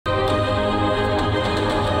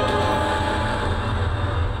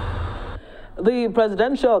The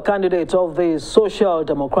presidential candidate of the Social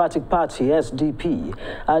Democratic Party, SDP,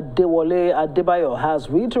 Adewale Adebayo,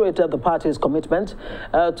 has reiterated the party's commitment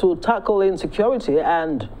to tackle insecurity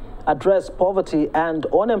and address poverty and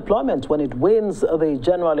unemployment when it wins the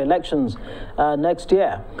general elections next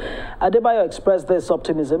year. Adebayo expressed this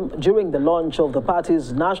optimism during the launch of the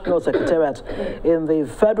party's national secretariat in the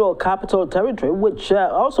Federal Capital Territory, which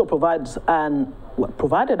also provided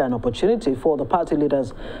an opportunity for the party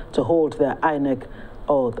leaders to hold their INEC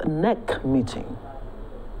or the NEC meeting.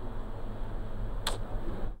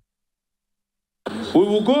 We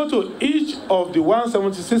will go to each of the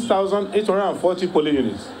 176,840 polling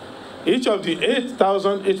units, each of the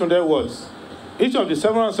 8,800 wards, each of the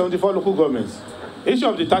 774 local governments, each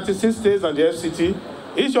of the 36 states and the FCT,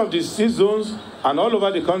 each of the 6 zones and all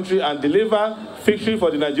over the country, and deliver victory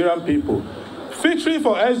for the Nigerian people. Victory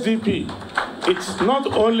for SDP. It's not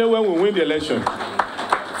only when we win the election.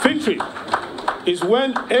 Victory is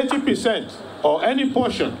when 80% or any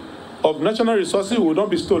portion of national resources will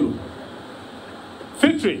not be stolen.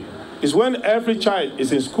 Victory is when every child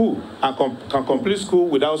is in school and can complete school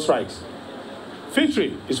without strikes.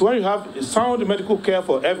 Victory is when you have sound medical care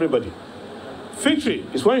for everybody. Victory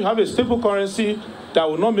is when you have a stable currency that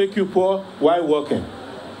will not make you poor while working.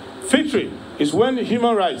 Victory is when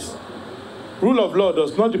human rights, rule of law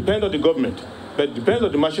does not depend on the government, but depends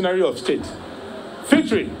on the machinery of state.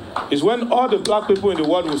 Victory is when all the black people in the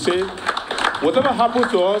world will say, whatever happens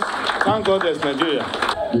to us, thank God there's Nigeria.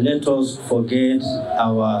 Let us forget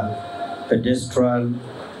our pedestrian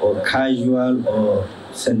or casual or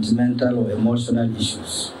sentimental or emotional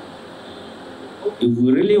issues. If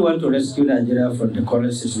we really want to rescue Nigeria from the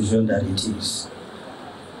current situation that it is,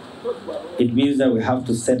 it means that we have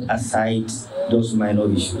to set aside those minor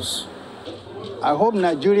issues. I hope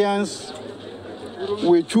Nigerians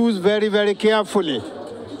will choose very, very carefully.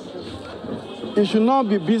 It should not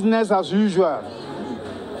be business as usual.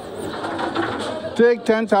 Take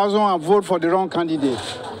 10,000 and vote for the wrong candidate.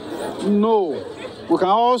 No. We can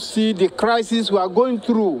all see the crisis we are going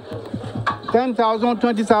through. 10,000,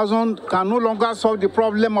 20,000 can no longer solve the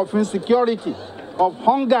problem of insecurity, of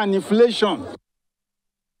hunger and inflation.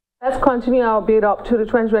 Let's continue our build up to the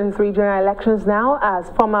 2023 general elections now,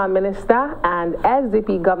 as former minister and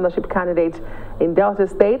SDP governorship candidate in Delta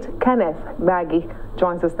State, Kenneth Gbagi,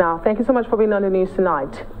 joins us now. Thank you so much for being on the news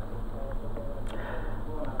tonight.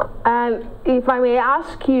 And if I may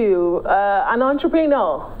ask you, an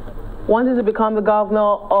entrepreneur wanted to become the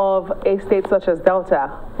governor of a state such as Delta.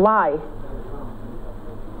 Why?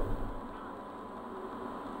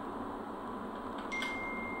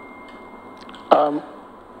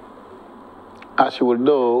 As you will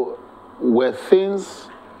know, where things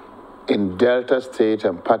in Delta State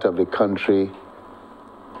and part of the country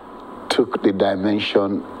took the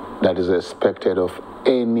dimension that is expected of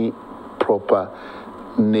any proper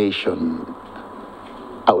nation,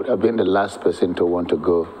 I would have been the last person to want to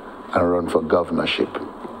go and run for governorship.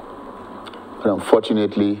 But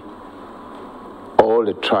unfortunately, all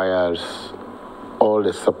the trials, all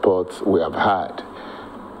the support we have had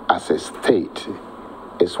as a state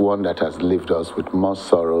is one that has left us with more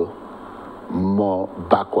sorrow, more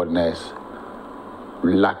backwardness,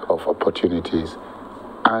 lack of opportunities,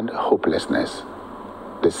 and hopelessness.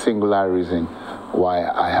 The singular reason why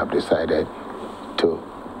I have decided to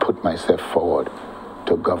put myself forward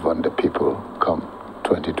to govern the people come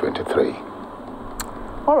 2023.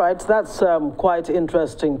 All right, that's quite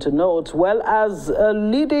interesting to note. Well, as a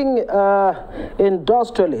leading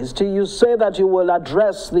industrialist, you say that you will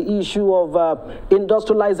address the issue of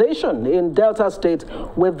industrialization in Delta State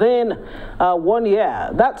within 1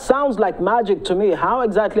 year. That sounds like magic to me. How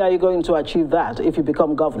exactly are you going to achieve that if you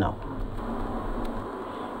become governor?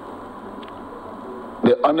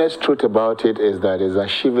 The honest truth about it is that it's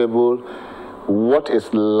achievable. What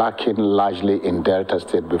is lacking largely in Delta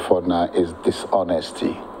State before now is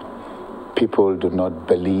dishonesty. People do not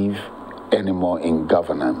believe anymore in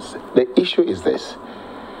governance. The issue is this.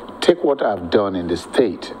 Take what I've done in the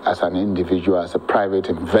state as an individual, as a private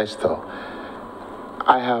investor.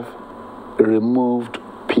 I have removed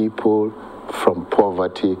people from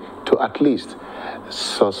poverty to at least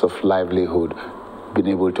source of livelihood, being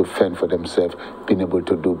able to fend for themselves, being able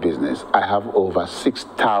to do business. I have over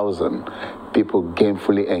 6,000 people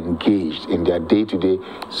gainfully engaged in their day-to-day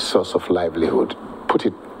source of livelihood.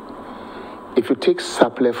 If you take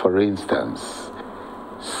Sapele, for instance,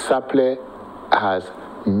 Sapele has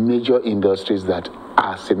major industries that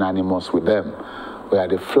are synonymous with them. We have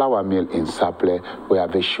the flour mill in Sapele, we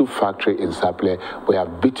have the shoe factory in Sapele, we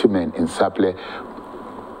have bitumen in Sapele,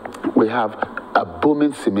 we have a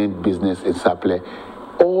booming cement business in Sapele.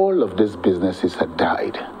 all of these businesses had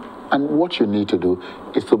died. And what you need to do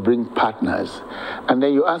is to bring partners. And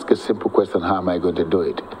then you ask a simple question, how am I going to do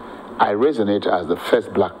it? I resonate as the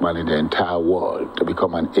first black man in the entire world to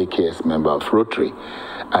become an AKS member of Rotary.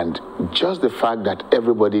 And just the fact that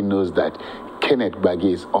everybody knows that Kenneth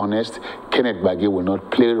Gbagi is honest, Kenneth Gbagi will not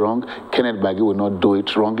play wrong, Kenneth Gbagi will not do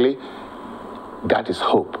it wrongly, that is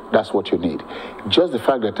hope. That's what you need. Just the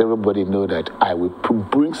fact that everybody know that I will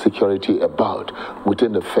bring security about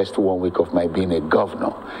within the first 1 week of my being a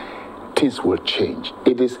governor, things will change.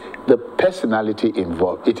 It is the personality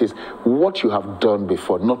involved. It is what you have done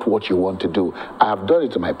before, not what you want to do. I have done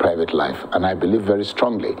it in my private life, and I believe very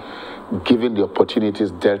strongly, given the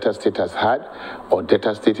opportunities Delta State has had, or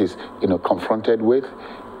Delta State is, confronted with,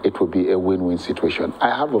 it will be a win-win situation.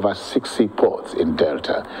 I have over 6 seaports in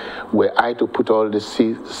Delta. Were I to put all the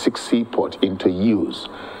 6 seaports into use,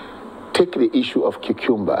 take the issue of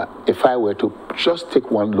cucumber. If I were to just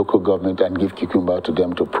take one local government and give cucumber to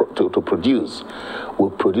them to produce, we'll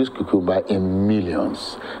produce cucumber in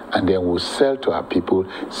millions, and then we'll sell to our people,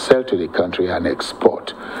 sell to the country, and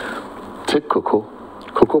export. Take cocoa.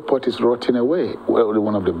 Cocoa pot is rotting away. Well,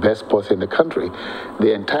 one of the best pots in the country.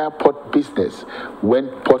 The entire pot business, when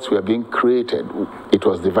pots were being created, it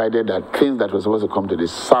was divided that things that were supposed to come to the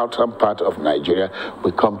southern part of Nigeria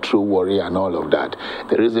will come through Warri and all of that.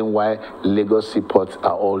 The reason why Lagos seaports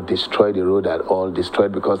are all destroyed, the road are all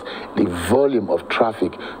destroyed, because the volume of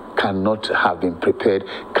traffic cannot have been prepared,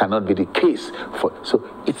 cannot be the case. So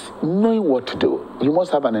it's knowing what to do. You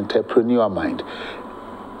must have an entrepreneur mind.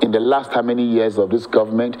 In the last how many years of this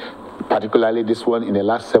government, particularly this one, in the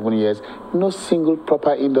last 7 years, no single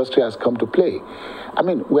proper industry has come to play. I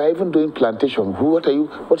mean, we are even doing plantation.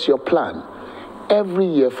 What's your plan? Every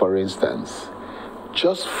year, for instance,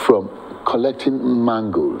 just from collecting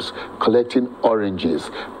mangoes, collecting oranges,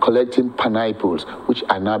 collecting pineapples, which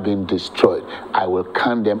are now being destroyed, I will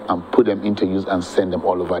can them and put them into use and send them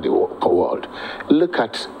all over the world. Look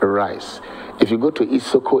at rice. If you go to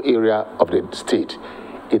Isoko area of the state,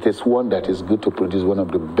 it is one that is good to produce one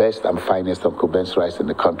of the best and finest Uncle Ben's rice in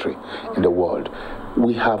the country, in the world.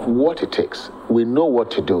 We have what it takes. We know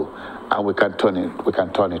what to do, and we can turn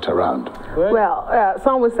it around. Well,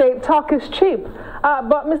 some would say talk is cheap.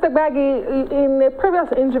 But Mr. Gbagi, in a previous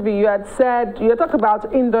interview, you had talked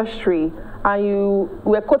about industry, and you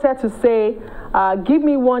were quoted to say, give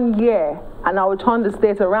me 1 year, and I will turn the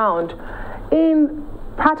state around. In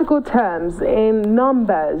practical terms, in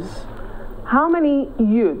numbers, how many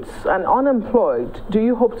youths and unemployed do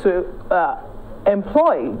you hope to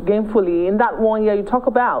employ gainfully in that 1 year you talk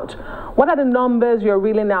about? What are the numbers you're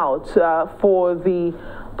reeling out for the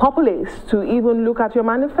populace to even look at your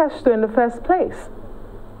manifesto in the first place?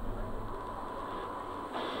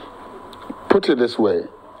 Put it this way,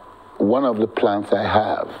 one of the plans I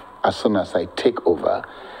have, as soon as I take over,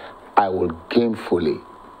 I will gainfully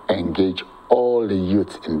engage all the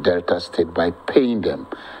youth in Delta State by paying them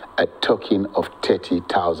a token of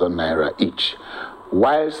 30,000 naira each.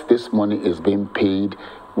 Whilst this money is being paid,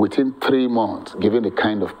 within 3 months, given the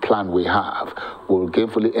kind of plan we have, we'll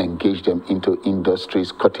gainfully engage them into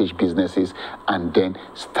industries, cottage businesses, and then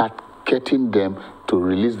start getting them to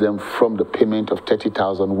release them from the payment of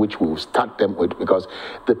 30,000, which we will start them with, because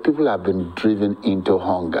the people have been driven into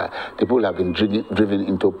hunger. The people have been driven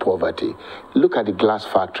into poverty. Look at the glass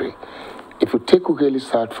factory. If you take Ughelli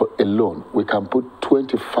South for alone, we can put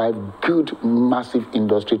 25 good, massive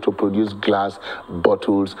industry to produce glass,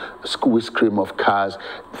 bottles, whisk cream of cars,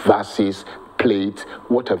 vases, plates,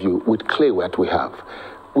 what have you, with clay what we have.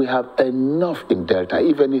 We have enough in Delta.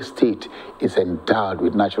 If any state is endowed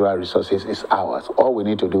with natural resources, it's ours. All we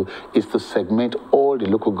need to do is to segment all the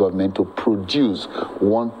local government to produce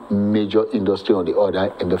one major industry or the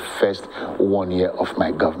other in the first 1 year of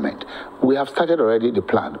my government. We have started already the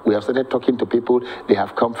plan. We have started talking to people. They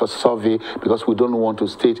have come for survey, because we don't want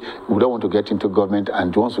to get into government,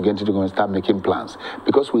 and once we get into government, start making plans.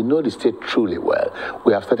 Because we know the state truly well.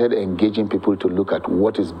 We have started engaging people to look at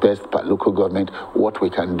what is best per local government, what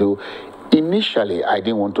we can do. Initially, I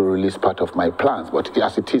didn't want to release part of my plans, but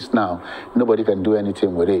as it is now, nobody can do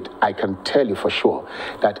anything with it. I can tell you for sure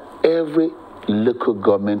that every local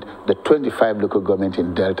government, the 25 local government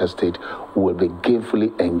in Delta State, will be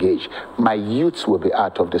gainfully engaged. My youths will be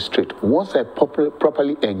out of the street. Once I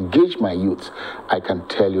properly engage my youths, I can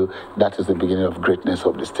tell you that is the beginning of greatness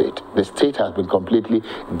of the state. The state has been completely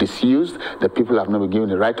disused. The people have not been given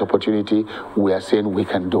the right opportunity. We are saying we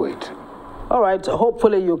can do it. All right,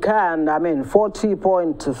 hopefully you can. I mean,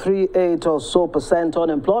 40.38 or so %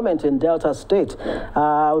 unemployment in Delta State.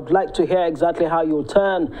 I would like to hear exactly how you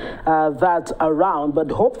turn that around,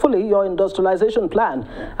 but hopefully your industrialization plan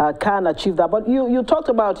can achieve that. But you talked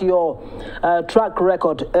about your track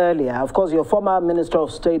record earlier. Of course, you're former Minister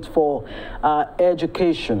of State for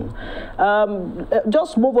Education.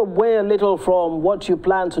 Just move away a little from what you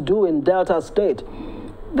plan to do in Delta State.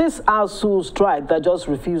 This ASUU strike that just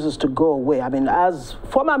refuses to go away. I mean, as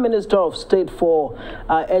former Minister of State for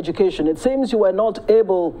Education, it seems you were not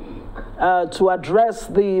able to address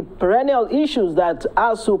the perennial issues that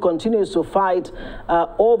ASUU continues to fight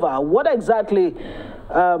over. What exactly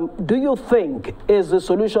do you think is the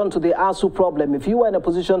solution to the ASUU problem if you were in a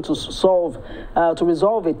position to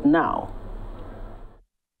resolve it now?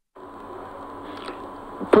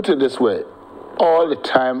 Put it this way. All the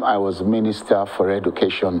time I was Minister for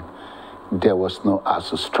Education, there was no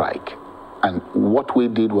ASUU strike. And what we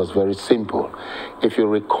did was very simple. If you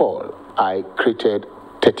recall, I created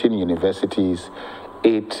 13 universities,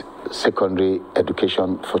 8 secondary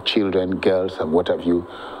education for children, girls, and what have you.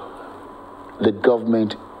 The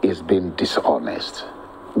government is being dishonest.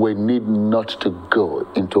 We need not to go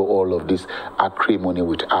into all of this acrimony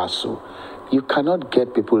with ASUU. You cannot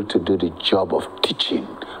get people to do the job of teaching,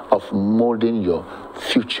 of molding your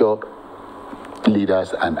future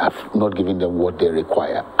leaders and not giving them what they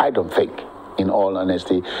require. I don't think, in all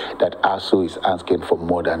honesty, that ASUU is asking for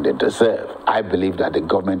more than they deserve. I believe that the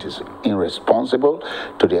government is irresponsible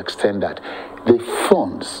to the extent that the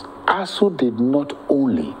funds, ASUU did not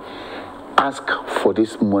only ask for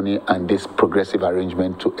this money and this progressive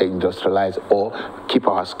arrangement to industrialize or keep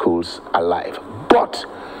our schools alive, but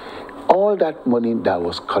all that money that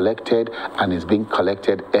was collected and is being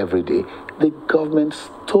collected every day, the government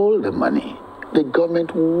stole the money. The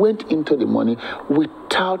government went into the money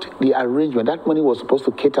without the arrangement. That money was supposed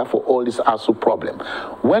to cater for all this ASUU problem.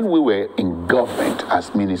 When we were in government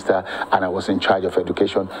as minister and I was in charge of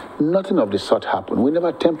education, nothing of the sort happened. We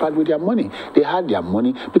never tampered with their money. They had their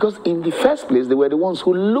money because in the first place, they were the ones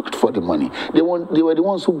who looked for the money. They were the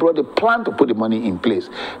ones who brought the plan to put the money in place.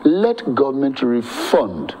 Let government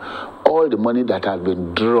refund all the money that has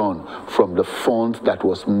been drawn from the fund that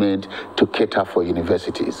was meant to cater for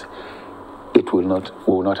universities. We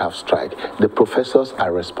will not have strike. The professors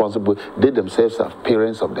are responsible. They themselves have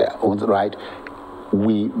parents of their own right.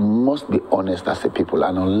 We must be honest as a people,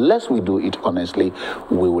 and unless we do it honestly,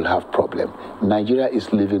 we will have problem. Nigeria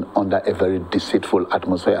is living under a very deceitful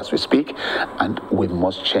atmosphere as we speak, and we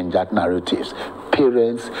must change that narratives.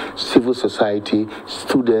 Parents, civil society,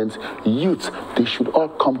 students, youth, they should all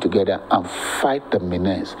come together and fight the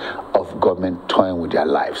menace of government toying with their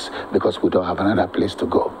lives, because we don't have another place to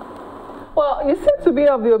go. Well, you seem to be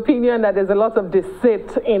of the opinion that there's a lot of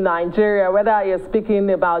deceit in Nigeria, whether you're speaking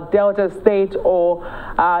about Delta State or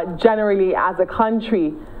generally as a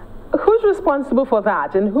country. Who's responsible for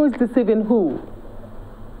that, and who's deceiving who?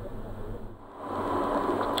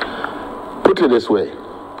 Put it this way.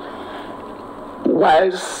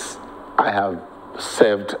 Whilst I have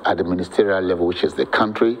served at the ministerial level, which is the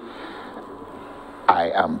country,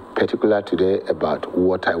 I am particular today about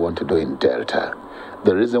what I want to do in Delta.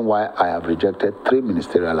 The reason why I have rejected 3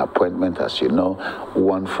 ministerial appointments, as you know,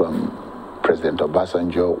 one from President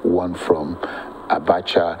Obasanjo, one from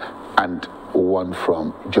Abacha, and one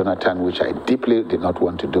from Jonathan, which I deeply did not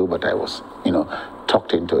want to do, but I was,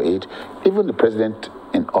 talked into it. Even the president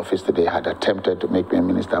in office today had attempted to make me a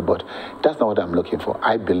minister, but that's not what I'm looking for.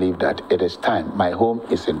 I believe that it is time. My home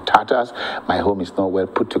is in tatters. My home is not well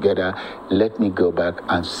put together. Let me go back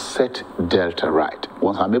and set Delta right.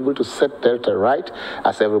 Once I'm able to set Delta right,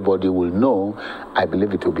 as everybody will know, I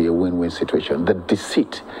believe it will be a win-win situation. The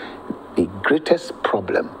deceit, the greatest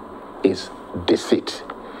problem is deceit,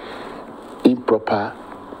 improper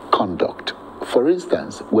conduct. For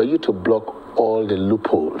instance, were you to block all the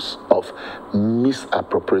loopholes of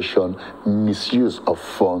misappropriation, misuse of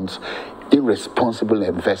funds, irresponsible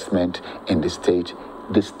investment in the state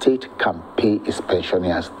can pay its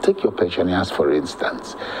pensioners. Take your pensioners, for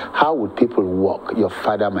instance. How would people work? Your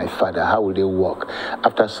father, my father, how would they work?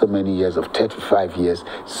 After so many years of 35 years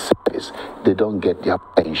service, they don't get their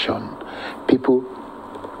pension. People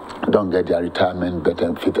don't get their retirement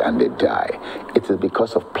benefit and they die. It is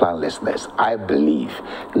because of planlessness. I believe,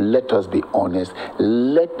 let us be honest,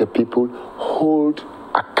 let the people hold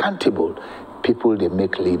accountable people they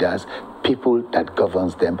make leaders, people that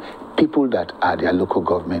governs them, people that are their local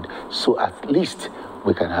government, so at least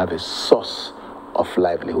we can have a source of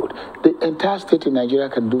livelihood. The entire state in Nigeria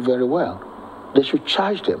can do very well. They should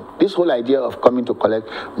charge them. This whole idea of coming to collect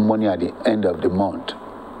money at the end of the month,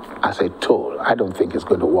 as a toll, I don't think it's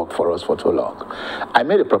going to work for us for too long. I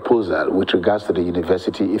made a proposal with regards to the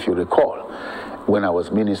university, if you recall. When I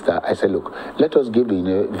was minister, I said, look, let us give the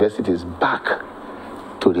universities back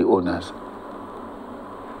to the owners.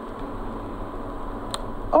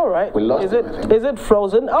 All right. We lost is it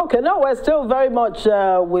frozen? Okay, no, we're still very much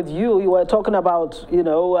with you. You were talking about, you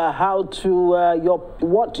know, how to,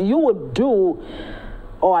 what you would do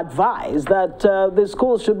or advise that the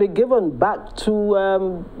schools should be given back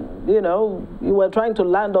to, you know, you were trying to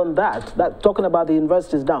land on that, talking about the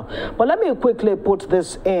universities now. But let me quickly put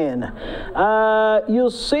this in. You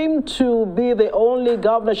seem to be the only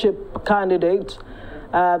governorship candidate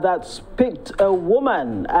that's picked a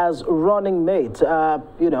woman as running mate,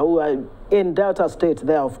 you know, in Delta State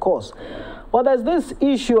there, of course. But there's this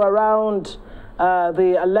issue around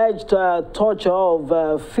the alleged torture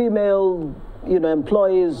of female, you know,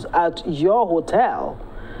 employees at your hotel.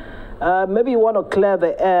 Maybe you want to clear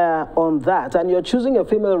the air on that. And you're choosing a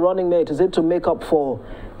female running mate. Is it to make up for,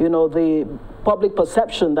 you know, the public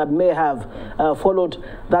perception that may have followed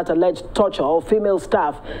that alleged torture of female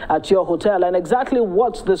staff at your hotel? And exactly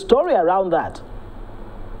what's the story around that?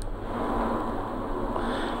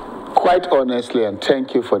 Quite honestly, and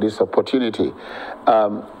thank you for this opportunity,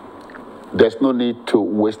 there's no need to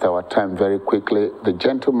waste our time very quickly. The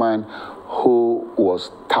gentleman who was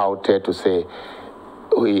touted to say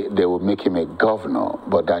they will make him a governor,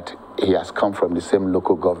 but that he has come from the same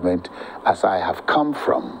local government as I have come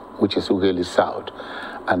from, which is Ughelli South,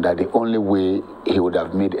 and that the only way he would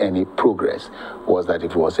have made any progress was that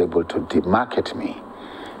if he was able to demarket me.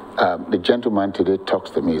 The gentleman today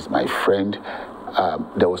talks to me, is my friend.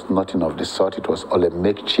 There was nothing of the sort. It was all a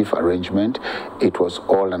makeshift arrangement. It was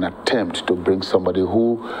all an attempt to bring somebody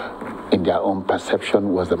who, in their own perception,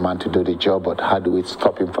 was the man to do the job, but how do we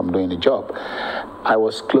stop him from doing the job? I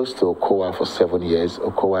was close to Okowa for 7 years.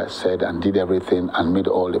 Okowa said and did everything and made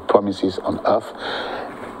all the promises on earth.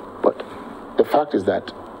 But the fact is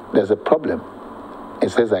that there's a problem. It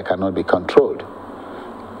says I cannot be controlled.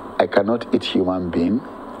 I cannot eat human being.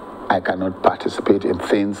 I cannot participate in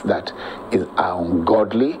things that are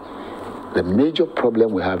ungodly. The major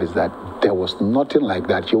problem we have is that there was nothing like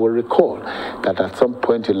that. You will recall that at some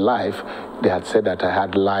point in life, they had said that I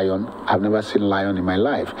had lion. I've never seen lion in my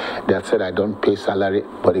life. They had said I don't pay salary.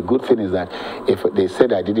 But the good thing is that if they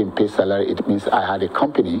said I didn't pay salary, it means I had a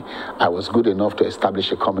company. I was good enough to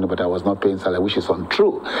establish a company, but I was not paying salary, which is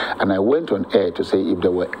untrue. And I went on air to say if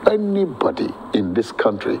there were anybody in this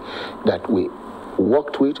country that we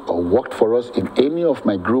worked with or worked for us in any of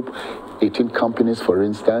my group, 18 companies, for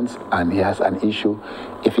instance, and he has an issue,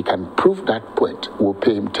 if he can prove that point, we'll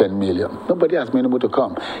pay him 10 million. Nobody has been able to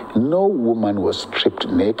come. No woman was stripped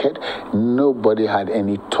naked. Nobody had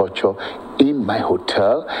any torture in my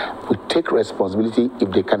hotel. We take responsibility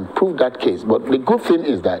if they can prove that case. But the good thing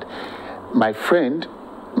is that my friend,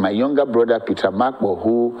 my younger brother, Peter Makbo,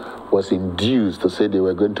 who was induced to say they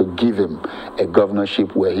were going to give him a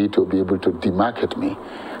governorship where he to be able to demarket me,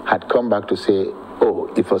 had come back to say,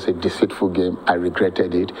 oh, it was a deceitful game. I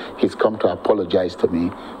regretted it. He's come to apologize to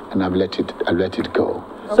me, and I let it go.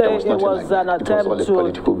 So it was an attempt to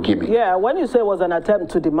political gimmick. Yeah, when you say it was an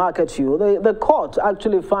attempt to demarket you, the court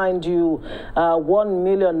actually fined you 1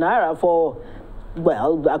 million naira for,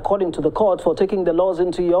 well, according to the court, for taking the laws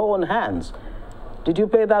into your own hands. Did you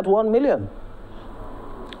pay that 1 million?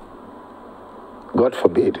 God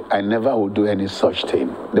forbid. I never would do any such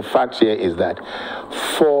thing. The fact here is that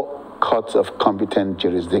 4 courts of competent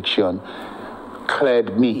jurisdiction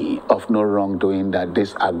cleared me of no wrongdoing, that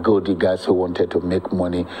these are gold diggers who wanted to make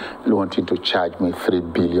money, wanting to charge me 3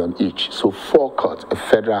 billion each. So 4 courts, a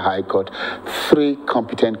federal high court, 3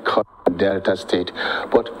 competent courts in Delta State.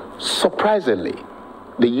 But surprisingly,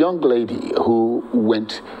 the young lady who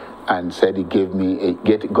went and said he gave me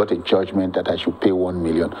got a judgment that I should pay 1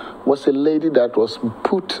 million was a lady that was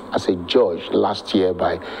put as a judge last year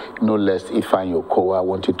by no less Ifeanyi Okowa,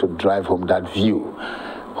 wanting to drive home that view,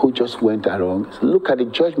 who just went around. Look at the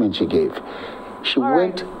judgment she gave. She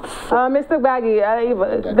went. Mr.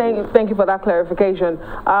 Gbagi, thank you for that clarification.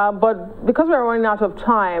 But because we're running out of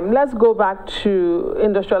time, let's go back to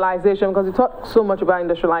industrialization, because you talk so much about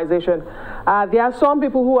industrialization. There are some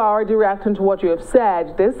people who are already reacting to what you have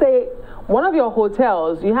said. They say one of your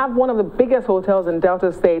hotels, you have one of the biggest hotels in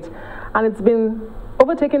Delta State, and it's been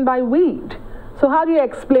overtaken by weed. So how do you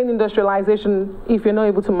explain industrialization if you're not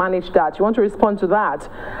able to manage that? You want to respond to that?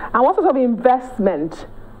 And what sort of investment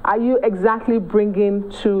are you exactly bringing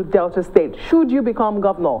to Delta State, should you become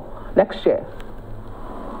governor next year?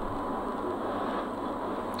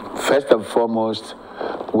 First and foremost,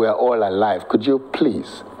 we are all alive. Could you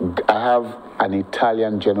please, I an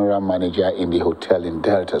Italian general manager in the hotel in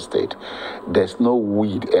Delta State. There's no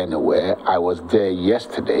weed anywhere. I was there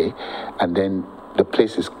yesterday, and then the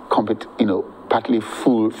place is partly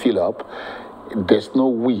fill up. There's no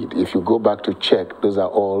weed. If you go back to check, those are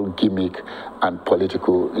all gimmick and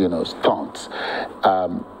political, stunts.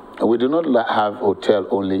 We do not have hotel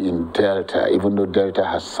only in Delta, even though Delta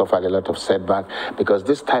has suffered a lot of setback, because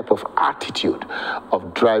this type of attitude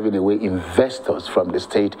of driving away investors from the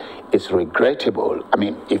state is regrettable. I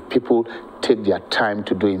mean, if people take their time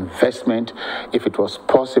to do investment, if it was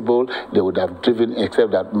possible, they would have driven,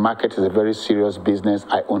 except that market is a very serious business.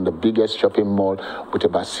 I own the biggest shopping mall with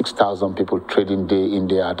about 6,000 people trading day in,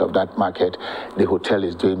 day out of that market. The hotel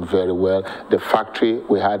is doing very well. The factory,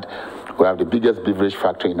 we have the biggest beverage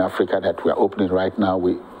factory in Africa that we are opening right now.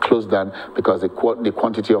 We closed down because the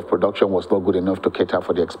quantity of production was not good enough to cater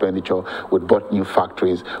for the expenditure. We bought new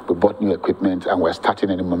factories, we bought new equipment, and we're starting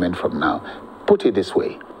any moment from now. Put it this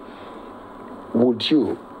way, would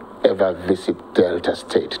you ever visit Delta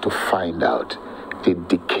State to find out the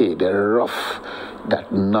decay, the rough,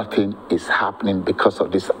 that nothing is happening because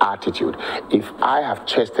of this attitude? If I have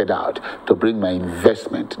chested out to bring my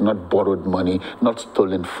investment, not borrowed money, not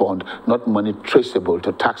stolen fund, not money traceable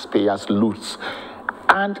to taxpayers' loots,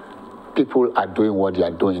 and people are doing what they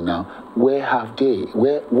are doing now, where have they?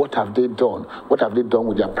 What have they done? What have they done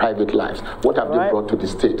with their private lives? What have they brought to the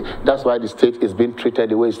state? That's why the state is being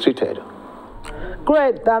treated the way it's treated.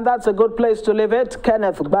 Great, and that's a good place to leave it.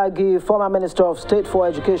 Kenneth Gbagi, former Minister of State for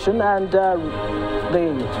Education and the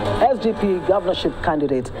SDP governorship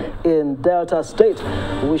candidate in Delta State.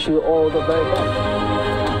 Wish you all the very best.